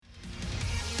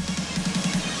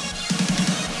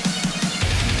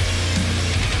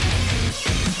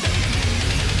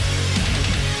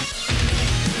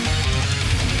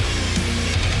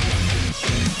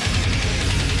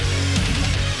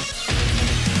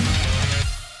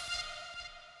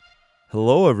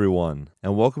Hello, everyone,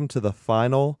 and welcome to the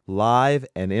final live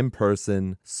and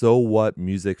in-person So What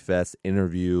Music Fest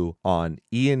interview on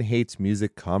Ian Hates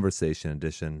Music Conversation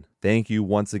Edition. Thank you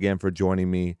once again for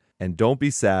joining me, and don't be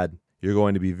sad. You're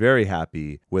going to be very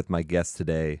happy with my guest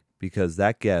today because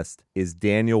that guest is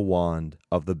Daniel Wand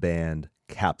of the band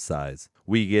Capsize.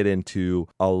 We get into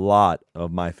a lot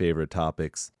of my favorite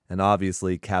topics, and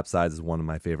obviously Capsize is one of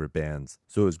my favorite bands.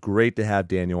 So it was great to have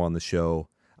Daniel on the show.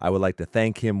 I would like to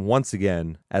thank him once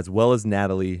again, as well as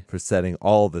Natalie, for setting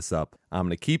all of this up. I'm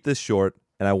going to keep this short,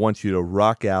 and I want you to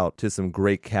rock out to some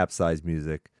great Capsize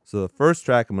music. So the first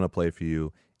track I'm going to play for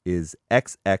you is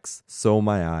XX So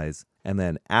My Eyes, and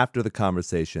then after the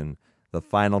conversation, the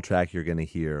final track you're going to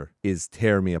hear is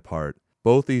Tear Me Apart.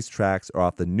 Both these tracks are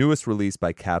off the newest release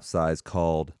by Capsize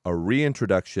called A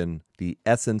Reintroduction, The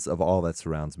Essence of All That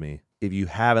Surrounds Me. If you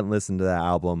haven't listened to that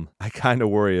album, I kind of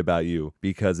worry about you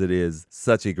because it is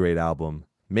such a great album.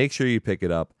 Make sure you pick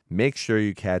it up. Make sure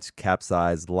you catch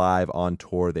Capsize live on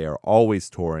tour. They are always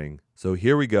touring. So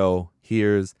here we go.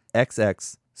 Here's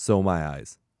XX So My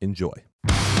Eyes. Enjoy.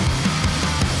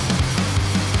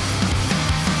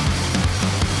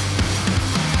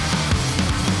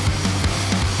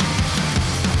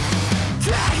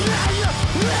 Falling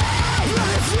apart.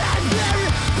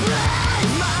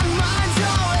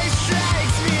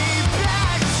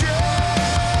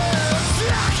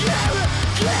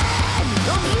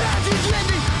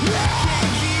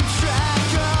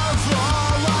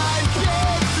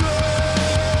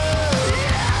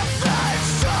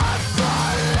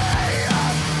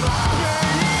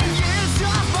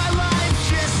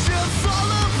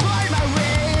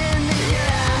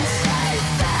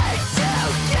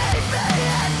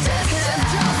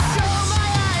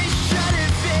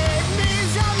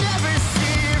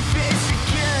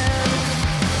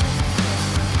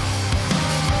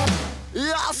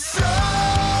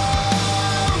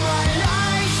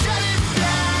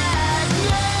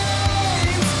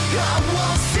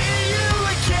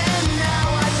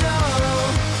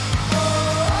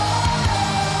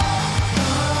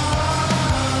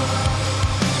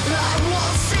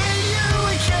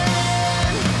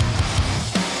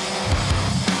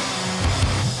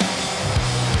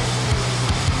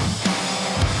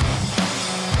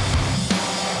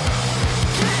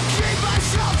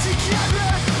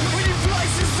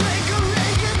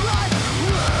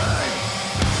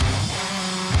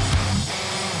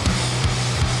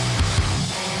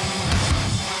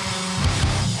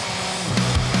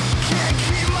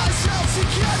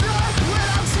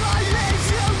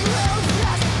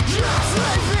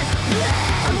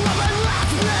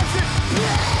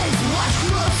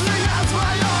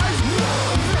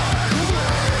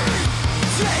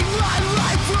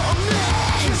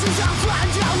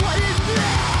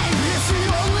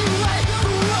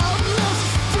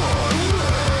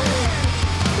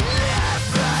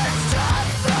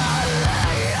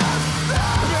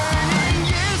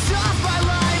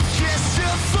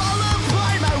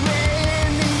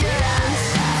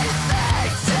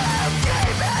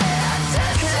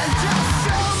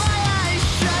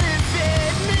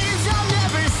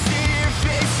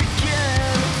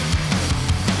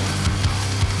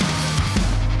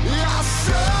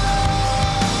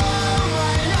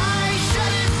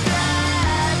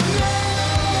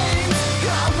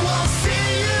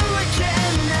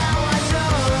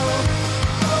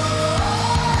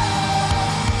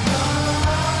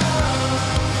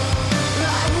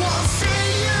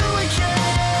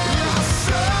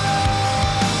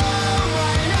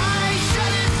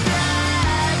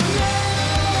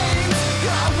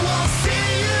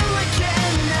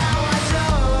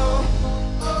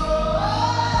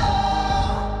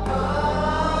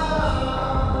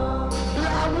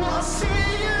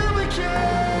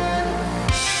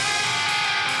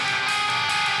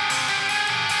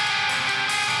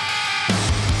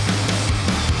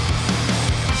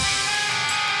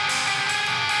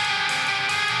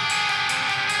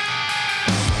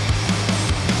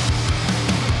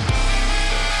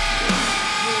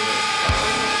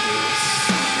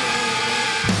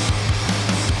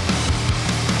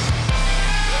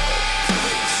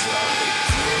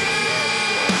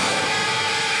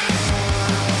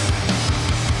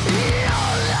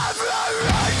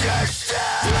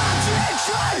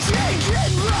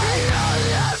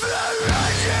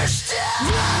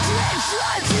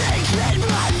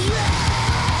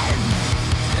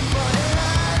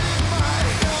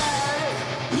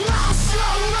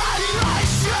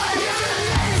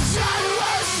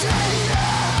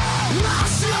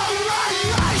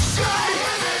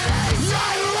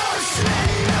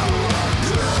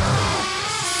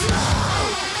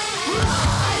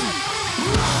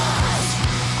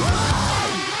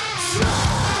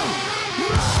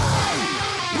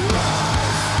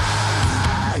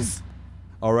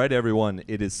 right, everyone.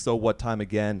 It is So What time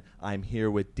again. I'm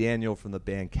here with Daniel from the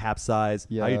band Capsize.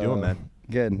 Yo. How you doing, man?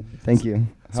 Good. Thank you.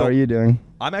 How are you doing?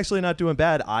 I'm actually not doing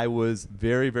bad. I was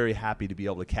very, very happy to be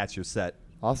able to catch your set.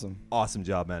 Awesome. Awesome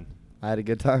job, man. I had a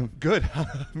good time. Good.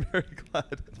 I'm very glad.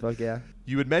 Fuck yeah.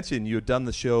 You had mentioned you had done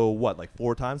the show, what, like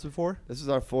 4 times before? This is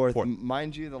our fourth.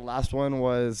 Mind you, the last one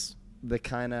was the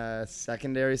kind of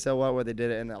secondary So What, where they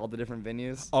did it in all the different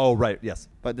venues. Oh, right. Yes.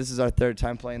 But this is our third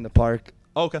time playing the park.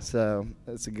 Oh, okay. So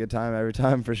it's a good time every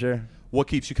time for sure. What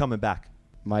keeps you coming back?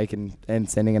 Mike and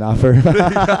sending an offer.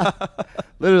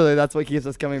 Literally, that's what keeps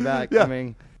us coming back. Yeah. I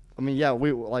mean, yeah,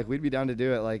 we'd be down to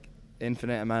do it like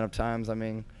infinite amount of times. I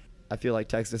mean, I feel like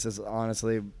Texas is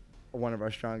honestly one of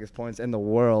our strongest points in the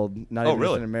world. Not even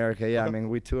just in America. Yeah, okay. I mean,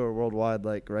 we tour worldwide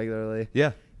like regularly.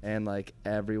 Yeah. And like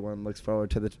everyone looks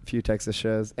forward to the few Texas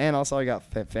shows. And also, I got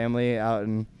family out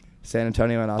in San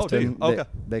Antonio and Austin. Oh, okay.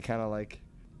 They kind of like,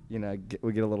 you know,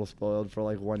 we get a little spoiled for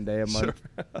like one day a month.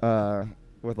 Sure.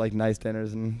 With like nice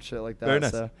dinners and shit like that. Very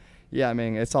nice. So, yeah, I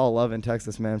mean, it's all love in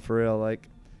Texas, man, for real. Like,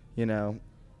 you know,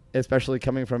 especially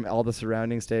coming from all the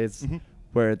surrounding states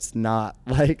where it's not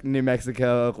like New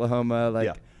Mexico, Oklahoma,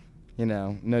 like, you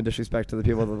know, no disrespect to the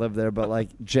people that live there, but like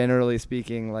generally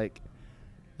speaking, like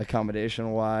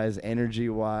accommodation wise, energy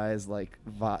wise, like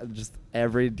just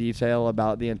every detail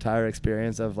about the entire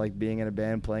experience of like being in a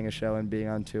band, playing a show, and being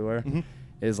on tour.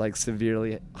 Is like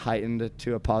severely heightened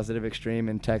to a positive extreme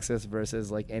in Texas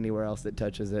versus like anywhere else that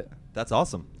touches it. That's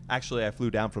awesome. Actually, I flew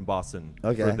down from Boston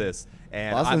for this.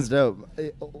 And Boston's dope.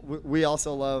 We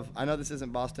also love, I know this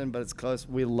isn't Boston, but it's close.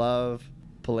 We love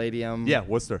Palladium. Yeah,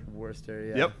 Worcester.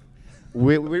 Yeah. Yep.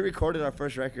 We recorded our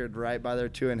first record right by there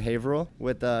too in Haverhill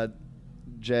with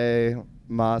Jay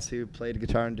Moss, who played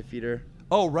guitar in Defeater.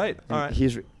 Oh, right. All right.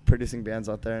 He's producing bands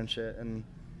out there and shit. And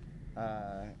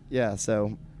yeah,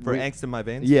 so for Angst in My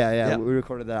Veins? Yeah, we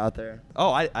recorded that out there.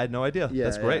 Oh, I had no idea. Yeah,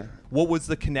 that's great. Yeah. What was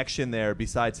the connection there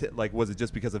besides, like, was it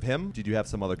just because of him? Did you have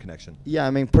some other connection? Yeah,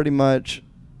 I mean, pretty much,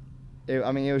 it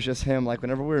was just him. Like,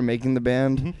 whenever we were making the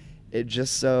band, it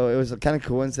was a kind of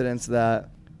coincidence that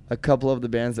a couple of the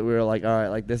bands that we were like, all right,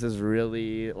 like, this is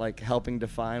really, like, helping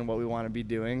define what we want to be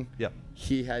doing. Yeah.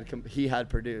 He had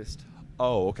produced.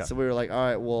 Oh, okay. So we were like, all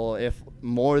right, well, if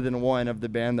more than one of the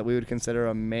band that we would consider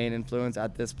a main influence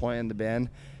at this point in the band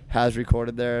has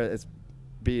recorded there, it's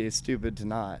be stupid to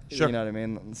not. Sure. You know what I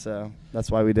mean? So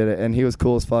that's why we did it. And he was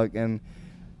cool as fuck, and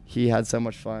he had so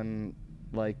much fun,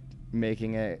 like,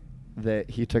 making it that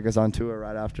he took us on tour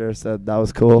right after, so that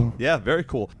was cool. Yeah, very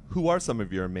cool. Who are some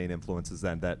of your main influences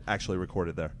then that actually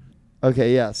recorded there?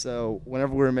 Okay, yeah, so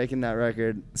whenever we were making that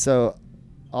record, so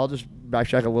I'll just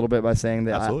backtrack a little bit by saying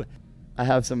that Absolutely. I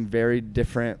have some very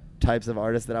different types of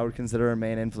artists that I would consider a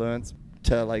main influence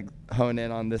to like hone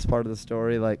in on this part of the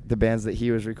story. Like the bands that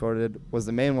he was recorded was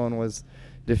the main one was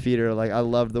Defeater. Like I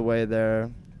loved the way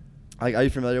they're like, are you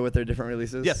familiar with their different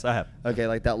releases? Yes, I have. Okay,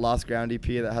 like that Lost Ground EP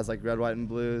that has like Red, White, and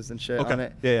Blues and shit on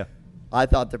it. Yeah. I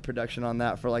thought the production on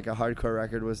that for like a hardcore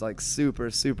record was like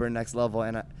super, super next level,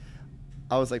 and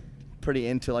I was like pretty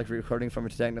into like recording from a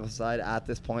technical side at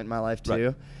this point in my life too.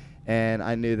 Right. And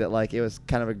I knew that like it was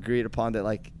kind of agreed upon that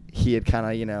like he had kind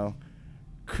of, you know,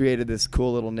 created this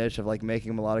cool little niche of like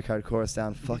making melodic hardcore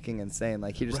sound fucking insane.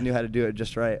 Like he just knew how to do it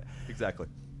just right. Exactly.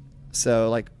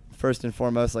 So like first and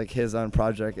foremost, like his own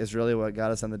project is really what got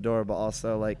us in the door, but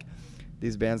also like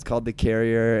these bands called The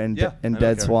Carrier and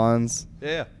Dead Swans.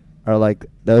 Yeah. Are like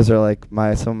those are like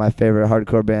some of my favorite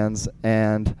hardcore bands,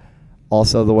 and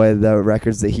also the way the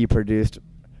records that he produced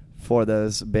for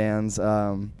those bands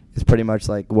is pretty much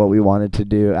like what we wanted to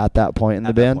do at that point in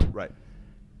the band. Right.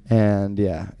 And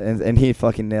yeah, and he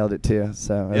fucking nailed it too,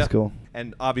 so it was cool.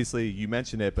 And obviously you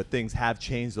mentioned it, but things have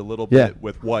changed a little bit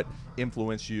with what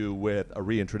influenced you with a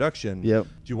reintroduction. Yep. Do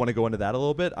you want to go into that a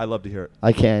little bit? I'd love to hear it.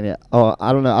 I can, yeah. Oh,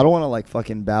 I don't know. I don't want to like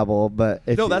fucking babble, but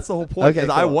if that's the whole point. Okay,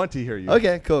 cool. I want to hear you.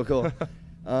 Okay, cool.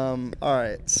 All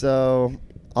right, so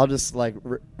I'll just like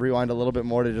rewind a little bit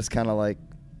more to just kind of like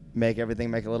make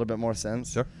everything make a little bit more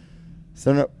sense. Sure.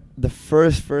 So the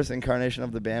first incarnation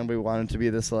of the band, we wanted to be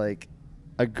this like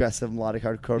aggressive melodic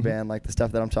hardcore band, like the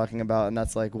stuff that I'm talking about, and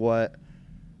that's like what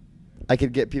I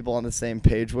could get people on the same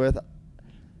page with.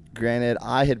 Granted,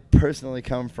 I had personally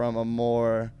come from a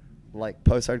more like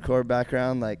post-hardcore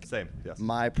background, like same, yes.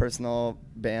 My personal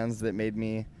bands that made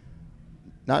me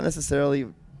not necessarily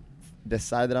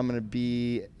decide that I'm going to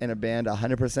be in a band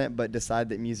 100%, but decide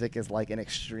that music is like an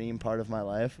extreme part of my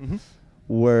life.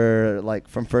 Were like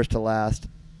from first to last,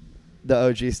 the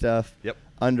OG stuff,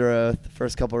 Under Oath,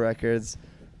 first couple records,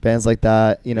 bands like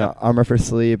that, you know, Armor for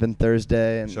Sleep and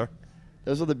Thursday, and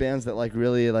those were the bands that like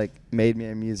really like made me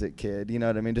a music kid, you know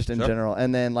what I mean, just in Sure. general.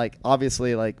 And then like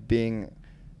obviously like being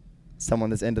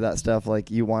someone that's into that stuff, like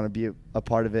you want to be a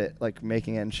part of it, like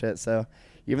making it and shit. So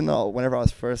even though whenever I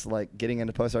was first like getting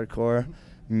into post-hardcore,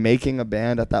 making a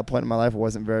band at that point in my life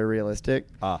wasn't very realistic.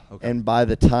 Okay. And by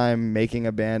the time making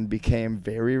a band became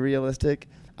very realistic,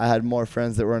 I had more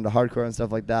friends that were into hardcore and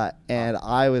stuff like that. And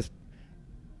I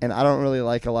don't really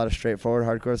like a lot of straightforward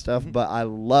hardcore stuff, but I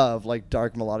love like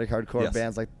dark melodic hardcore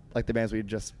bands like the bands we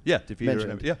just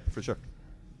mentioned. Yeah, for sure.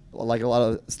 Like a lot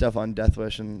of stuff on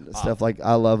Deathwish and stuff like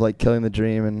I love like Killing the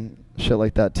Dream and shit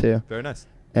like that too. Very nice.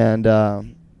 And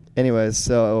anyways,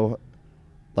 so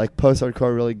like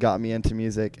post-hardcore really got me into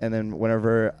music, and then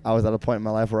whenever I was at a point in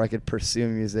my life where I could pursue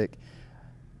music,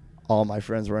 all my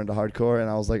friends were into hardcore, and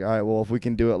I was like, all right, well, if we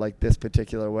can do it like this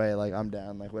particular way, like I'm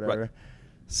down, like whatever. Right.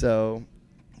 So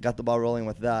got the ball rolling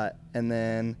with that, and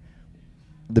then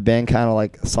the band kind of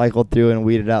like cycled through and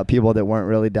weeded out people that weren't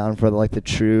really down for the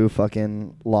true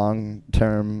fucking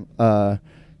long-term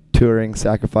touring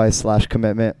sacrifice /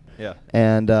 commitment. Yeah.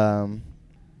 And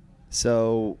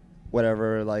so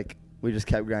whatever, like we just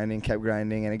kept grinding,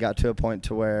 and it got to a point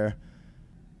to where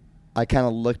I kind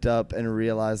of looked up and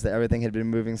realized that everything had been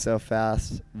moving so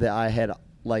fast that I had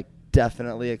like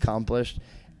definitely accomplished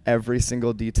every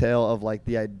single detail of like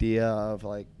the idea of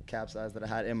like Capsize that I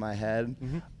had in my head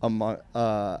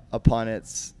upon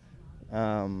its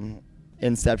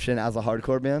inception as a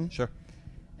hardcore band. Sure.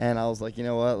 And I was like, you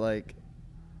know what, like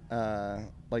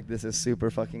this is super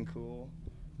fucking cool,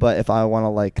 but if I want to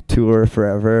like tour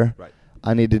forever, right,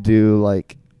 I need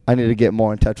to get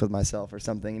more in touch with myself or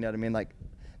something, you know what I mean? Like,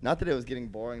 not that it was getting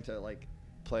boring to like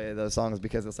play those songs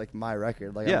because it's like my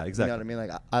record. Like, yeah, exactly. You know what I mean?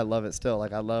 Like, I love it still.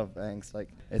 Like, I love Angst. Like,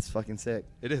 it's fucking sick.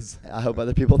 It is. I hope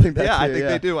other people think that yeah, too. I think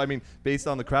they do. I mean, based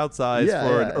on the crowd size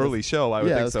for an early show, I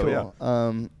would think so. Cool.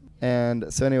 Yeah.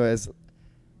 And so, anyways,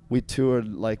 we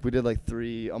toured we did like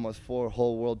 3, almost 4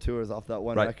 whole world tours off that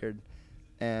one record,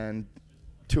 and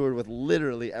toured with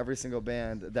literally every single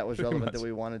band that was relevant that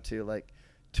we wanted to. Like,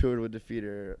 toured with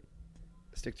Defeater,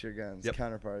 Stick to Your Guns,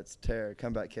 Counterparts, Terror,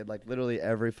 Comeback Kid, like literally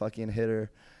every fucking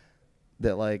hitter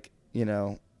that, like, you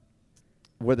know,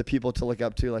 we're the people to look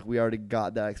up to. Like, we already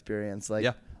got that experience, like,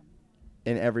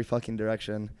 in every fucking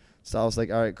direction. So I was like,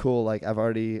 all right, cool. Like, I've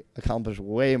already accomplished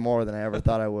way more than I ever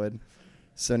thought I would.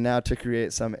 So now to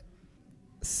create some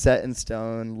set in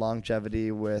stone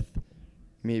longevity with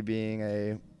me being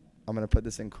I'm going to put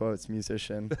this in quotes,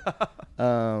 musician,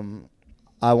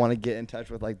 I want to get in touch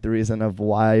with like the reason of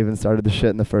why I even started the shit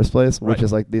in the first place, which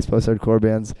is like these post-hardcore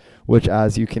bands, which,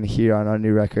 as you can hear on our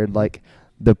new record, like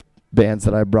the bands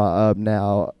that I brought up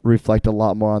now reflect a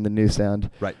lot more on the new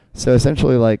sound. Right. So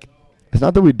essentially, like, it's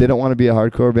not that we didn't want to be a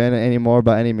hardcore band anymore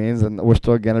by any means, and we're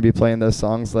still going to be playing those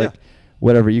songs. Like,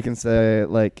 whatever you can say,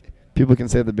 like, people can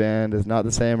say the band is not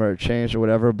the same or it changed or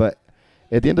whatever, but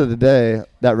at the end of the day,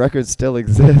 that record still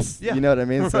exists. Yeah. You know what I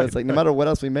mean? So it's like, no matter what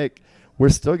else we make, we're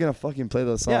still going to fucking play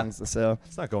those songs. Yeah. So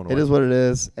it's not going away. It is what it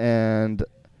is. And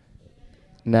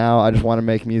now I just want to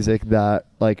make music that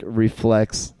like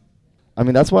reflects. I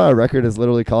mean, that's why our record is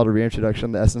literally called a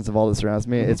reintroduction, the essence of all that surrounds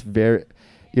me. It's very,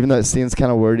 even though it seems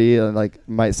kind of wordy and like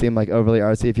might seem like overly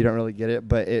artsy if you don't really get it,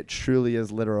 but it truly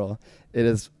is literal. It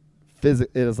is it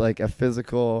is like a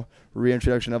physical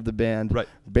reintroduction of the band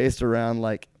based around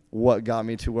like what got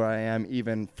me to where I am,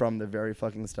 even from the very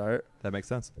fucking start. That makes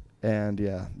sense. And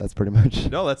yeah, that's pretty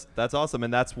much. No, that's awesome,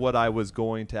 and that's what I was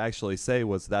going to actually say.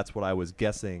 That's what I was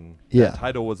guessing the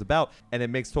title was about, and it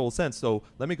makes total sense. So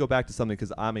let me go back to something,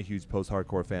 because I'm a huge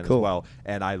post-hardcore fan as well,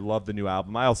 and I love the new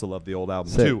album. I also love the old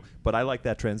album too, but I like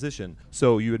that transition.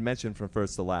 So you had mentioned From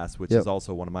First to Last, which is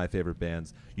also one of my favorite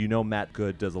bands. You know, Matt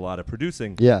Good does a lot of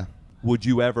producing. Yeah. Would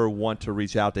you ever want to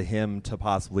reach out to him to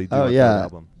possibly do a third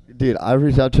album? Dude, I've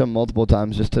reached out to him multiple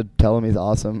times just to tell him he's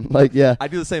awesome. Like, yeah. I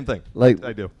do the same thing. Like,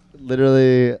 I do.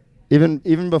 Literally,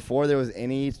 even before there was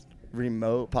any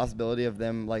remote possibility of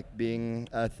them, like, being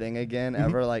a thing again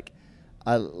ever, like,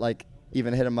 I, like,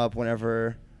 even hit him up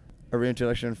whenever a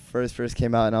reintroduction first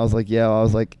came out, and I was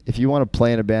like, if you want to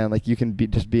play in a band, like, you can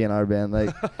just be in our band.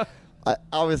 Like,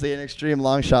 obviously an extreme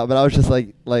long shot, but I was just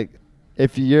like,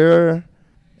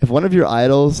 if one of your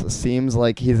idols seems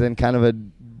like he's in kind of a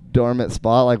dormant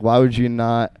spot, like, why would you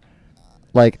not,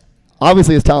 like,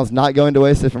 obviously his talent's not going to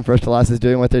waste if From First to Last is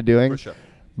doing what they're doing. For sure.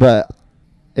 But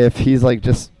if he's like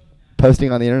just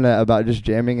posting on the internet about just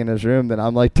jamming in his room, then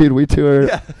I'm like, dude, we tour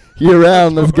year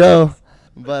round, let's go.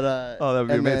 But that would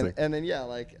be amazing. And then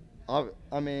like,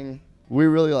 I mean, we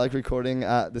really like recording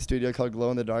at the studio called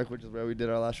Glow in the Dark, which is where we did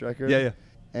our last record. Yeah.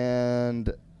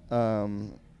 And I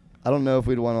don't know if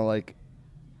we'd want to like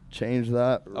change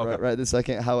that Okay. right this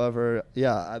second. However,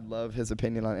 yeah, I'd love his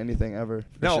opinion on anything ever.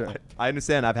 No, sure. I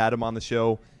understand. I've had him on the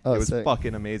show. Oh, it was sick.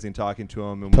 fucking amazing talking to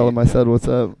him. And Tell him I said what's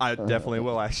up. I definitely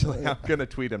will, actually. I'm going to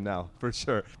tweet him now, for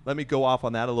sure. Let me go off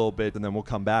on that a little bit, and then we'll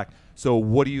come back. So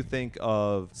what do you think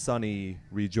of Sonny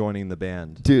rejoining the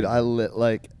band? Dude, I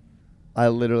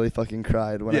literally fucking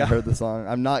cried when I heard the song.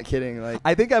 I'm not kidding. Like,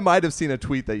 I think I might have seen a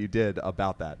tweet that you did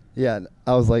about that. yeah,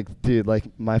 I was like, dude, like,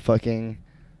 my fucking,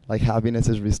 like, happiness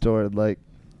is restored. Like,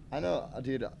 I know,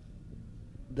 dude,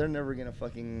 they're never going to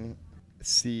fucking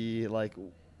see, like,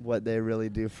 what they really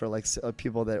do for, like,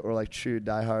 people that were, like, true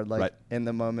diehard, like, Right. in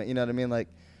the moment. You know what I mean? Like,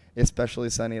 especially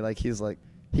Sonny, like, he's, like,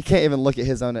 he can't even look at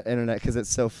his own internet because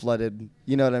it's so flooded.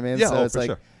 You know what I mean? Yeah, so it's for like,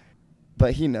 sure.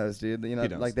 but he knows, dude. You know, He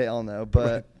knows. like, they all know.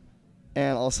 But, Right.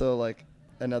 and also, like,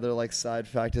 another, like, side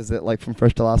fact is that, like, From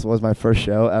First to Last was my first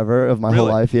show ever of my whole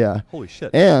Really? life. Yeah. Holy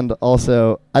shit. And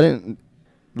also, I didn't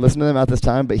listen to them at this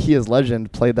time, but He Is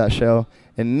Legend played that show.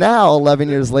 And now, 11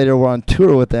 years later, we're on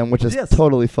tour with them, which is Yes.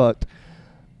 totally fucked.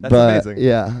 That's but, amazing.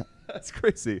 Yeah. That's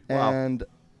crazy. Wow. And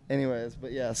anyways,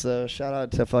 but yeah, so shout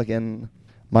out to fucking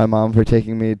my mom for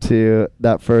taking me to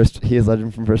that first He Is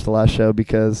Legend From First to Last show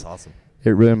because That's awesome.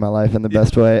 it ruined my life in the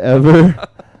best way ever.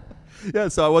 Yeah,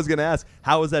 so I was going to ask,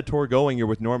 how is that tour going? You're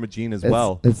with Norma Jean as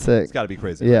well. It's sick. It's got to be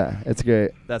crazy. Yeah, it's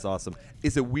great. That's awesome.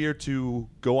 Is it weird to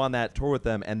go on that tour with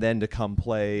them and then to come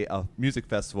play a music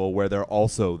festival where they're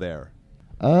also there?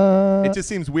 It just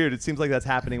seems weird. It seems like that's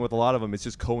happening with a lot of them. It's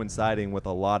just coinciding with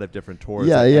a lot of different tours.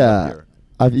 Yeah, that end up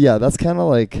yeah. here. Yeah, that's kind of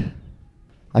like,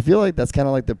 I feel like that's kind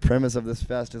of like the premise of this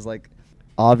fest is like,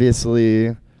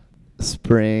 obviously,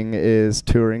 spring is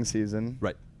touring season.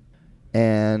 Right.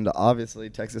 And obviously,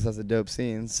 Texas has a dope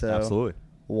scene, so Absolutely.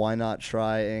 why not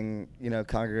try and, you know,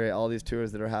 congregate all these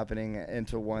tours that are happening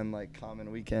into one, like,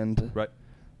 common weekend? Right.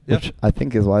 Which Yep. I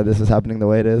think is why this is happening the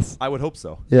way it is. I would hope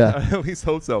so. Yeah. I at least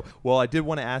hope so. Well, I did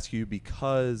want to ask you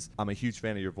because I'm a huge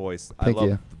fan of your voice. Thank I love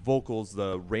you. the vocals,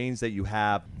 the range that you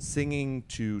have. Singing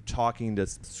to talking to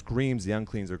screams, the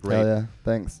uncleans are great. Hell yeah.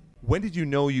 Thanks. When did you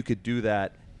know you could do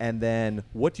that? And then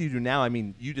what do you do now? I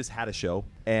mean, you just had a show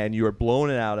and you were blowing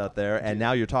it out there, and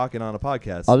now you're talking on a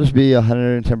podcast. I'll just be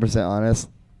 110% honest.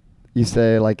 You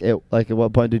say, like, at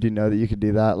what point did you know that you could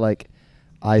do that? Like,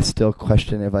 I still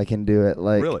question if I can do it.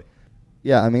 Like, Really?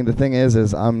 Yeah, I mean, the thing is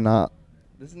I'm not,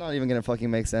 this is not even going to fucking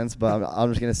make sense, but I'm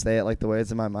just going to say it like the way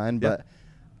it's in my mind. Yeah. But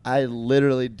I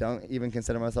literally don't even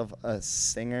consider myself a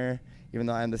singer, even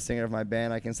though I'm the singer of my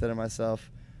band. I consider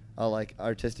myself a, like,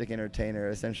 artistic entertainer,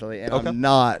 essentially. And Okay. I'm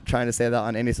not trying to say that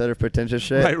on any sort of pretentious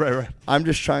shit. Right. I'm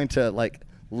just trying to, like,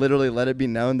 literally let it be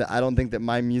known that I don't think that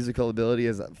my musical ability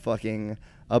is fucking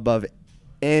above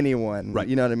anyone. Right.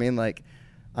 You know what I mean? Like,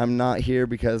 I'm not here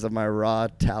because of my raw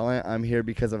talent. I'm here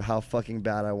because of how fucking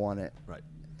bad I want it. Right.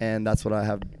 And that's what I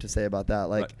have to say about that.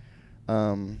 Like,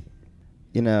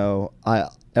 you know,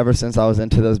 ever since I was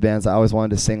into those bands, I always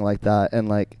wanted to sing like that. And,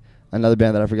 like, another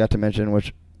band that I forgot to mention,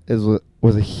 which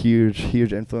was a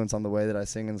huge influence on the way that I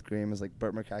sing and scream, is, like,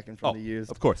 Burt McCracken from The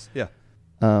Used. Of course. Yeah.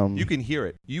 You can hear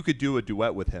it. You could do a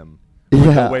duet with him.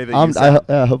 Yeah, the way that you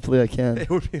sound. hopefully I can. It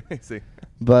would be amazing.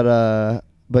 But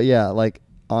yeah, like,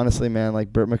 honestly, man,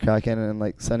 like, Burt McCracken and,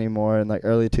 like, Sonny Moore in, like,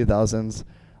 early 2000s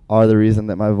are the reason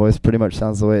that my voice pretty much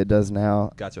sounds the way it does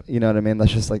now. Gotcha. You know what I mean?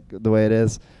 That's just, like, the way it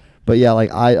is. But yeah,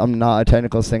 like, I'm not a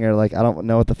technical singer. Like, I don't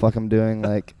know what the fuck I'm doing.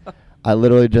 Like, I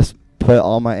literally just put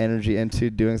all my energy into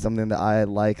doing something that I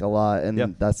like a lot,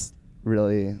 and that's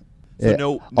really So it.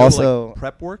 no Also, like,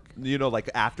 prep work? You know, like,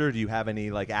 after, do you have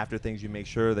any, like, after things you make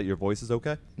sure that your voice is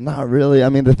okay? not really. I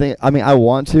mean, I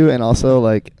want to, and also,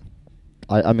 like,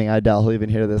 I mean, I doubt he'll even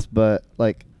hear this, but,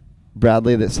 like,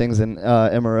 Bradley that sings in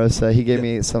Emarosa, he gave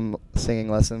me some singing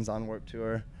lessons on Warped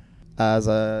Tour as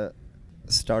a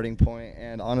starting point,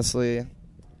 and honestly,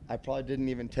 I probably didn't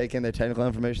even take in the technical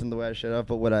information the way I should have,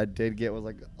 but what I did get was,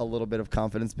 like, a little bit of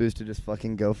confidence boost to just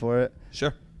fucking go for it.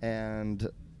 Sure. And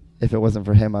if it wasn't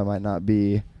for him, I might not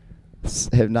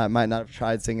have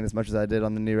tried singing as much as I did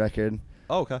on the new record.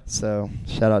 Oh, okay. So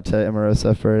shout out to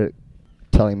Emarosa for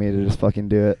telling me to just fucking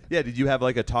do it. Yeah, did you have,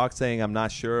 like, a talk saying, I'm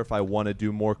not sure if I want to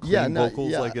do more clean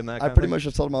vocals, like, in that kind I of pretty thing? much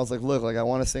just told him, I was like, look, like, I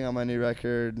want to sing on my new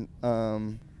record.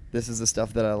 This is the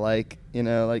stuff that I like, you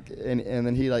know, like, and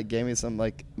then he, like, gave me some,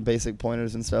 like, basic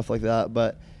pointers and stuff like that.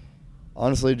 But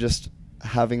honestly, just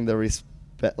having the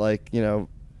respect, like, you know,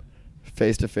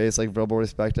 face-to-face, like, verbal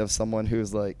respect of someone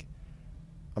who's, like,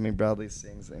 I mean, Bradley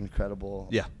sings incredible.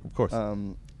 Yeah, of course.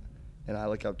 And I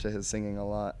look up to his singing a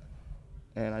lot.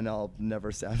 And I know I'll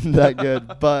never sound that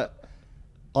good, but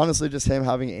honestly, just him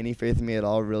having any faith in me at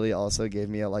all really also gave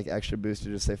me a, like, extra boost to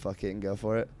just say fuck it and go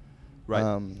for it.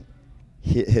 Right.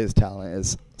 his talent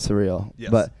is surreal.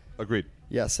 Yes. But Agreed.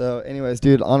 yeah, so anyways,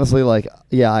 dude, honestly, like,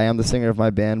 yeah, I am the singer of my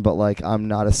band, but, like, I'm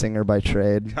not a singer by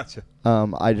trade. Gotcha.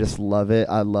 I just love it.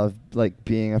 I love, like,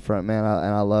 being a front man,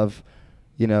 and I love,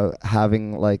 you know,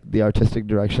 having, like, the artistic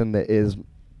direction that is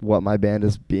what my band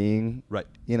is being. Right.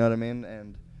 You know what I mean?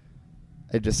 And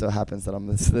it just so happens that I'm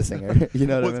the singer. You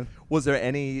know what I mean? Was there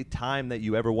any time that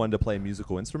you ever wanted to play a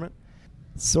musical instrument?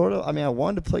 Sort of. I mean, I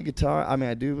wanted to play guitar. I mean,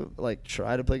 I do, like,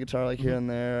 try to play guitar, like, here and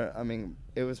there. I mean,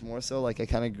 it was more so, like, I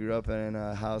kind of grew up in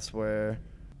a house where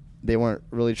they weren't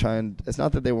really trying. It's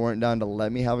not that they weren't down to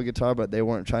let me have a guitar, but they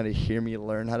weren't trying to hear me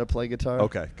learn how to play guitar.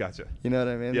 Okay, gotcha. You know what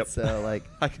I mean? Yep. So, like,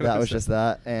 that was just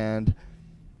that. And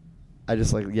I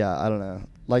just, like, yeah, I don't know.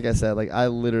 Like I said, like, I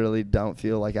literally don't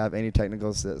feel like I have any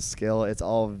technical skill. It's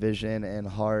all vision and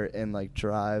heart and, like,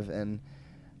 drive. And,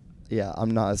 yeah,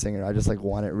 I'm not a singer. I just, like,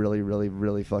 want it really, really,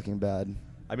 really fucking bad.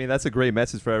 I mean, that's a great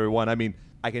message for everyone. I mean,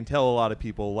 I can tell a lot of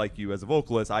people like you as a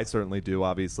vocalist. I certainly do,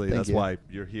 obviously. Thank That's you. why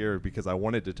you're here, because I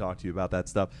wanted to talk to you about that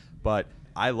stuff. But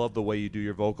I love the way you do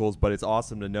your vocals, but it's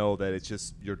awesome to know that it's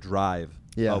just your drive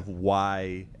of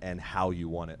why and how you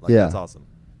want it. Like, that's awesome.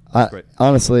 That's great.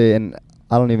 Honestly, and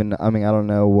I don't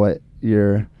know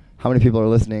how many people are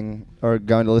listening or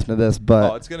going to listen to this,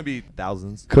 but. Oh, it's going to be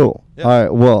thousands. Cool. Yeah. All right,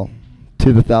 well,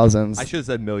 to the thousands. I should have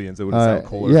said millions. It would have sounded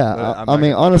cooler. Yeah, I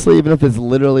mean, honestly, even if it's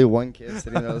literally one kid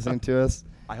sitting there listening to us.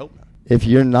 I hope not. If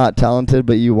you're not talented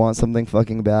but you want something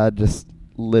fucking bad, just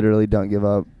literally don't give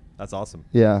up. That's awesome.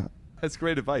 Yeah. That's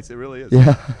great advice. It really is.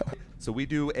 Yeah. So we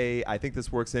do I think this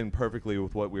works in perfectly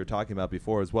with what we were talking about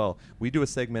before as well. We do a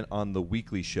segment on the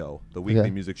weekly show, the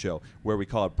weekly music show, where we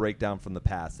call it Breakdown from the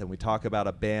Past. And we talk about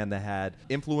a band that had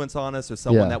influence on us or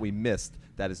someone that we missed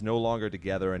that is no longer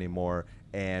together anymore.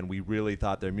 And we really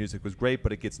thought their music was great,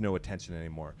 but it gets no attention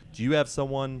anymore. Do you have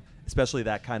someone, especially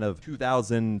that kind of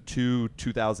 2002,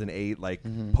 2008, like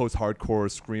post-hardcore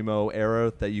screamo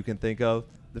era that you can think of?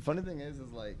 The funny thing is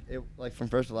like, it, like, from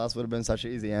first to last would have been such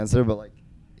an easy answer, but, like,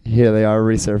 here they are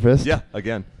resurfaced. Yeah,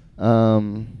 again.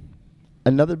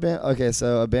 Another band. Okay,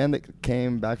 so a band that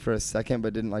came back for a second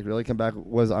but didn't, like, really come back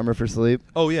was Armor for Sleep.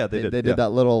 Oh yeah, they did. They did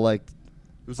that little, like.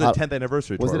 It was a 10th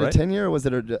anniversary tour, right? Was it right? a 10-year or was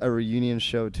it a reunion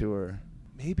show tour?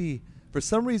 Maybe. For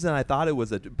some reason, I thought it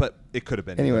was but it could have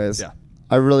been. Anyways, yeah.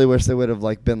 I really wish they would have,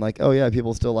 like, been like, oh yeah,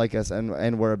 people still like us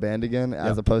and we're a band again,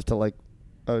 as opposed to, like,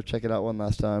 oh, check it out one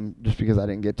last time, just because I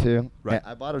didn't get to. Right. And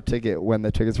I bought a ticket when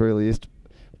the tickets were released,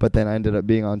 but then I ended up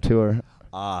being on tour.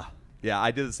 Yeah, I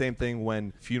did the same thing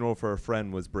when Funeral for a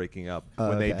Friend was breaking up.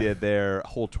 When they did their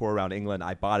whole tour around England,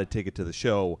 I bought a ticket to the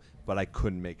show, but I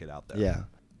couldn't make it out there. Yeah.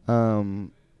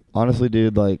 Honestly,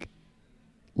 dude, like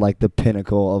the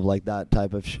pinnacle of, like, that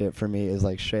type of shit for me is,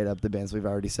 like, straight up the bands we've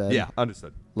already said. Yeah,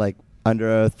 understood. Like, Under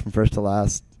Oath, From First to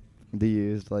Last, The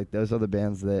Used, like, those are the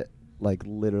bands that, like,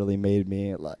 literally made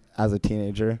me, like, as a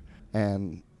teenager,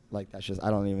 and, like, that's just, I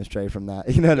don't even stray from that.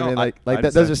 You know what I mean? Like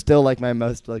those are still, like, my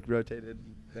most, like, rotated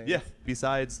things. Yeah.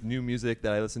 Besides new music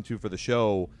that I listened to for the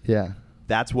show. Yeah.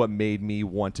 That's what made me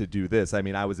want to do this. I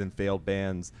mean, I was in failed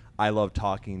bands. I love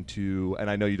talking to, and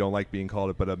I know you don't like being called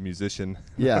it, but a musician.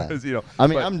 Yeah. You know, I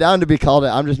mean, I'm down to be called it.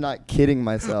 I'm just not kidding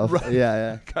myself. Right.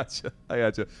 Yeah. Gotcha. I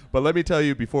gotcha. But let me tell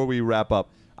you, before we wrap up,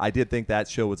 I did think that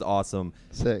show was awesome.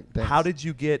 Sick. Thanks. How did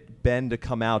you get Ben to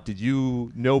come out? Did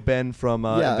you know Ben from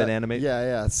Invent Animate?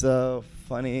 Yeah. So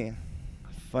funny,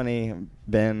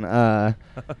 Ben.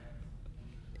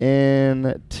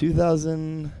 In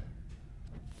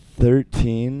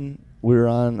 2013, we were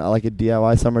on, like, a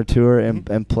DIY summer tour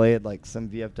and played, like, some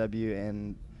VFW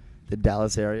in the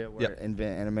Dallas area where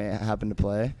Invent Anime happened to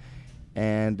play.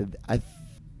 And I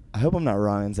hope I'm not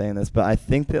wrong in saying this, but I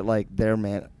think that, like, our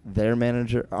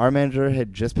manager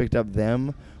had just picked up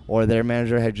them, or their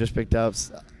manager had just picked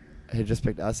us up.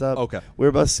 Okay. We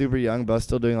were both super young, both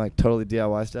still doing, like, totally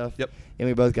DIY stuff. Yep. And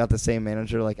we both got the same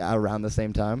manager, like, around the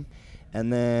same time.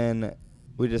 And then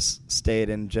we just stayed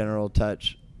in general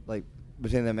touch, like,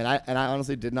 between them. And I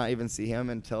honestly did not even see him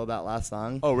until that last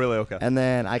song. Oh, really? Okay. And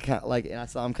then I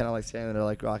saw him kind of, like, standing there,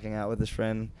 like, rocking out with his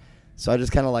friend. So I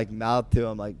just kind of, like, mouthed to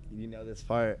him, like, you know this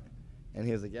part? And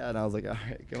he was like, yeah. And I was like, all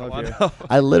right, come up here.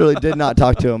 I literally did not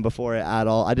talk to him before it at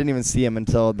all. I didn't even see him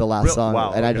until the last song.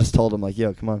 Wow, and I just told him, like,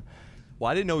 yo, come on.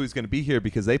 Well, I didn't know he was going to be here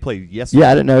because they played yesterday.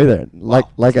 Yeah, I didn't know either.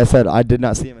 Like I said, I did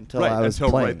not see him until I was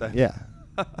playing. Right then. Yeah.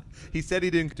 He said he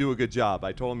didn't do a good job.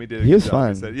 I told him he did a He good was job.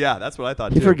 fine. He said, yeah, that's what I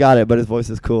thought, He too. forgot it, but his voice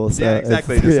is cool. So yeah,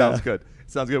 exactly. It just yeah. sounds good.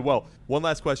 Sounds good. Well, one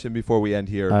last question before we end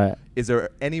here. All right. Is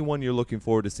there anyone you're looking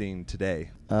forward to seeing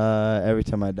today? Every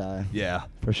Time I Die. Yeah.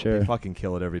 For sure. They fucking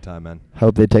kill it every time, man.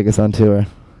 Hope they take us on tour.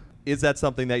 Is that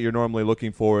something that you're normally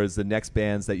looking for, is the next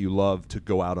bands that you love to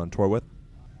go out on tour with?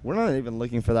 We're not even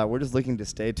looking for that. We're just looking to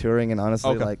stay touring, and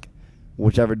honestly, like,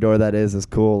 whichever door that is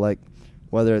cool. Like,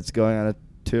 whether it's going on a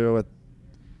tour with,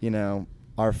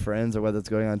 our friends, or whether it's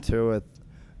going on tour with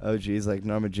OGs like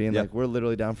Norma Jean, like, we're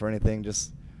literally down for anything.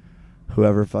 Just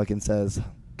whoever fucking says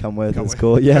come with is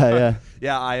cool. Yeah.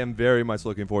 Yeah, I am very much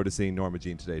looking forward to seeing Norma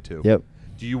Jean today too. Yep.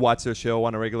 Do you watch their show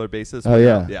on a regular basis? Oh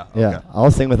yeah. Yeah. Yeah. I'll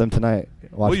sing with them tonight.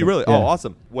 Oh, you really? Yeah. Oh,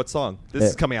 awesome. What song? This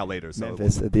is coming out later. So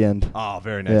Memphis at the end. Oh,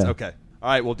 very nice. Yeah. Okay. All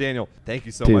right. Well, Daniel, thank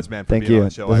you so much, man, for thank being you. on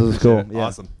the show. This was cool. Yeah.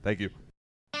 Awesome. Thank you.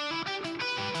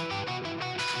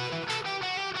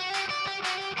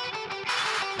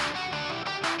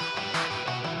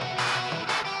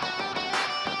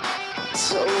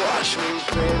 So watch me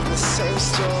brave the same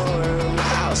storm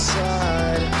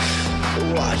outside,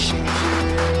 watching through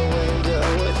your window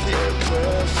with your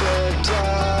perfect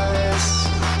eyes.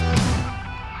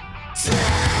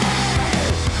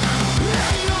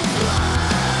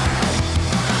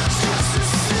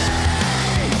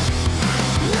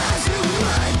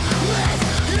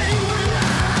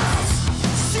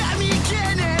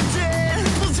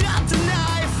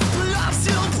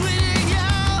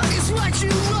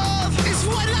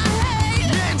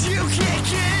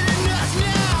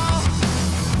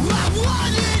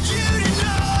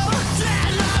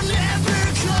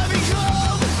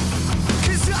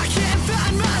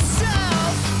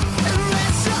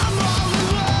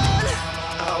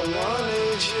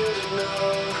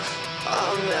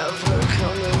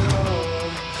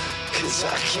 I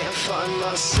can't find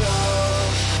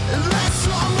myself unless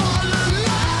I'm all alone.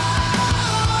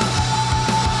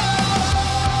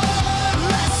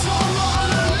 Unless I'm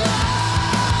all alone.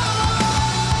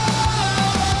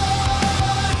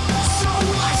 So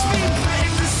watch me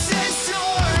brave the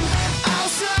sandstorm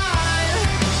outside,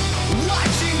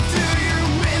 watching through your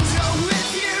window with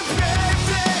your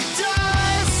perfect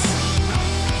eyes.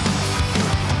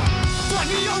 Fuck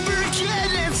me over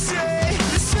again and say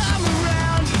this time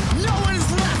around. No one is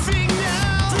laughing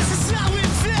now. This is how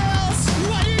it feels.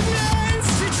 What it means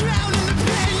to drown in the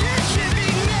pain you're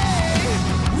giving me.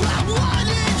 I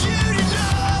wanted you to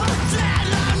know that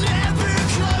I'm never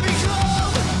coming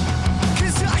home,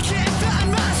 'cause I can't find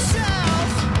myself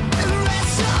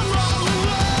unless I'm all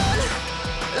alone.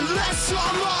 Unless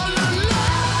I'm all alone.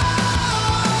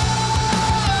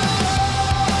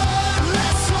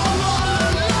 Unless I'm all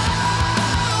alone.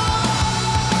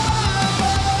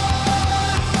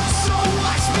 So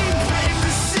watch me brave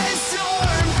the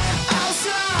sandstorm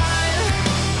outside,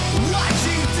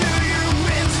 watching through your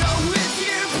window with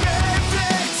your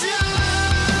perfect eyes.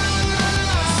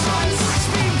 So watch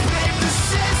me brave the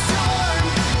sandstorm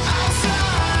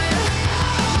outside,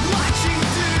 watching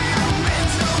through your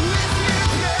window with your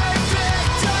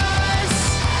perfect eyes.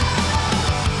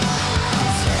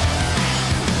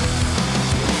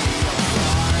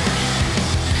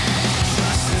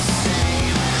 Just the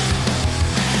same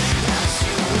as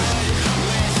you would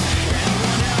with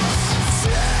everyone else.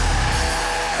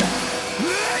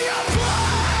 Tear your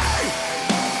blood,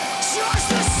 just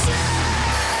the same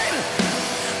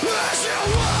as you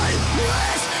would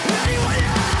with anyone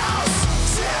else.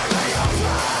 Tear your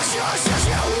blood, just as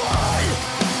you would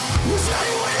with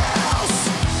anyone else.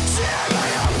 Tear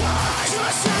your blood,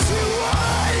 just as you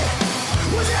would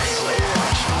with anyone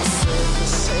else. The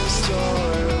same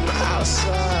storm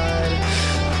outside,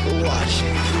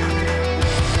 watching through your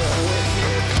window with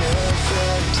your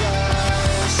perfect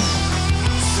eyes.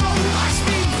 So watch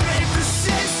me brave the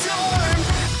sandstorm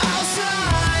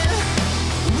outside,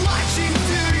 watching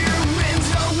through your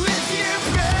window with your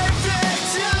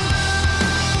perfect eyes.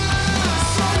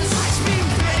 So watch me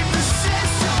brave the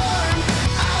sandstorm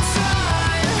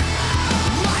outside,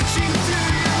 watching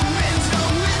through your window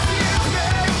with your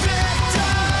perfect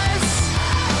eyes.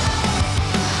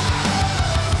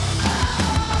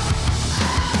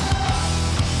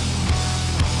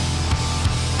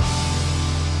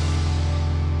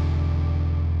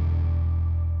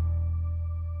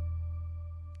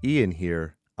 Ian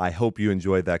here. I hope you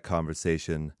enjoyed that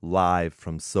conversation live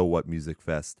from So What Music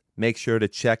Fest. Make sure to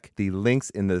check the links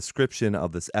in the description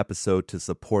of this episode to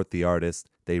support the artist.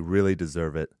 They really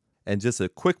deserve it. And just a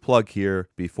quick plug here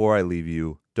before I leave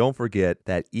you. Don't forget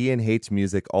that Ian Hates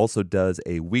Music also does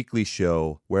a weekly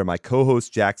show where my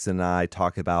co-host Jackson and I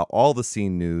talk about all the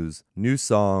scene news, new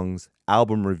songs,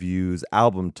 album reviews,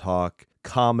 album talk,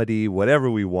 comedy, whatever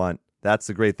we want. That's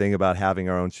the great thing about having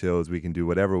our own shows. We can do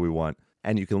whatever we want.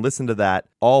 And you can listen to that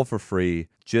all for free.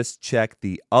 Just check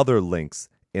the other links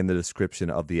in the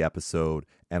description of the episode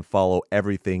and follow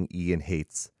everything Ian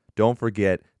Hates. don't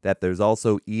forget that there's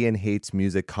also Ian Hates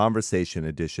Music Conversation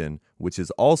Edition, which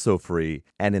is also free.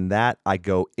 And in that, I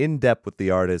go in depth with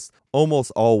the artist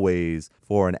almost always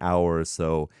for an hour or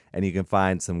so. And you can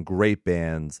find some great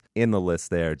bands in the list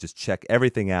there. Just check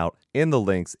everything out in the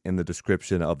links in the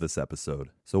description of this episode.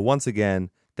 So once again,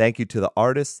 thank you to the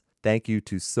artists. Thank you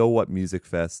to So What Music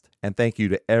Fest. And thank you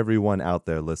to everyone out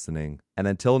there listening. And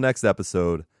until next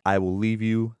episode, I will leave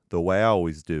you the way I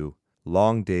always do.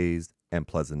 Long days and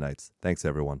pleasant nights. Thanks,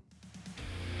 everyone.